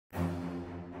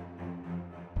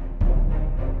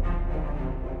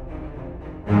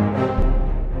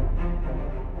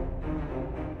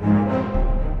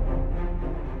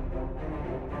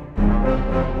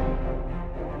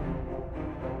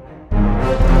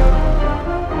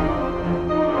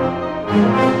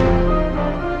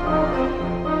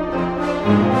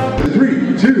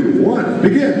1,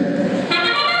 begin.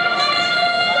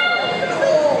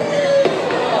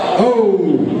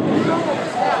 Oh!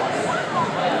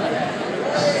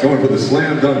 Going for the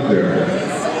slam dunk there.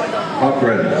 Pop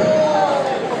ready.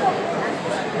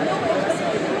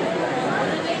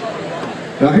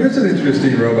 Now here's an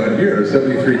interesting robot here,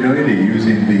 7390,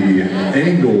 using the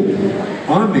angled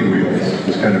Omni wheels.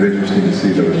 It's kind of interesting to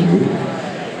see those move.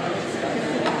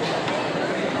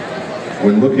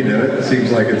 When looking at it, it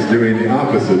seems like it's doing the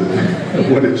opposite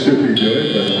of what it should be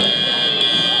doing.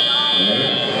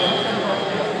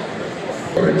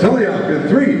 But, all right, teleop in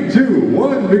 3, 2,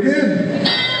 1, begin.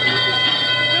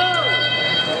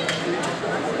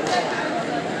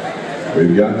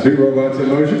 We've got 2 robots in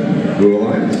motion, Blue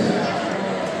Alliance.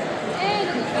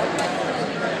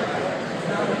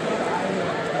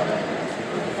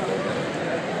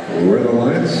 Red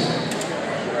Alliance.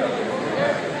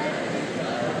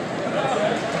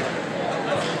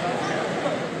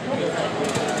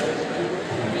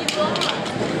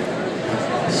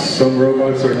 Some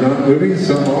robots are not moving,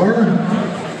 some are.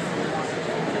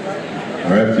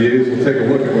 Our FTAs will take a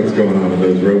look at what's going on with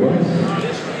those robots.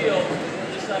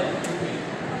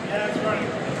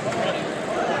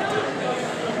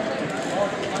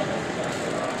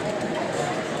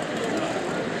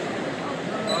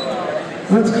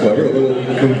 That's clever, a little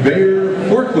conveyor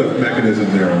forklift mechanism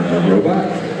there on the robot.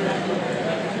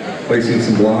 Placing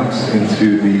some blocks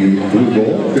into the blue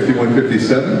goal,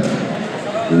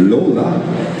 5157, Lola.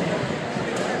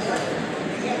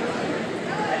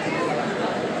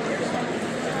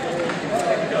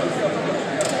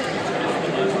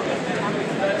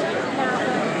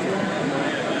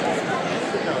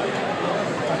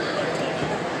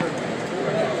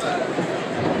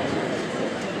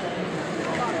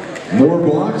 More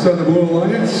blocks on the Blue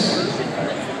Alliance.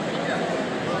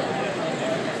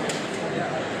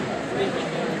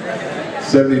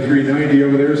 $73.90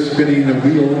 over there, spinning the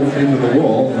wheel into the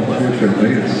wall.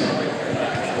 Unfortunately,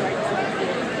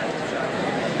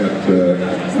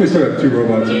 we still have 2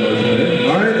 robots in motion there.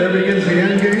 All right, there begins the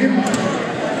end game.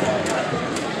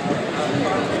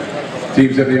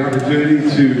 Teams have the opportunity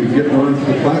to get onto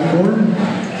the platform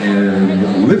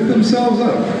and lift themselves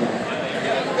up.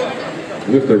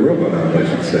 Lift their robot up, I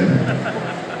should say.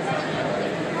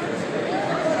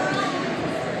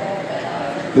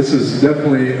 This is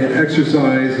definitely an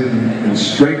exercise in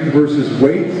strength versus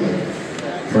weight,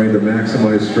 trying to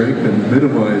maximize strength and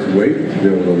minimize weight to be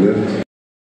able to lift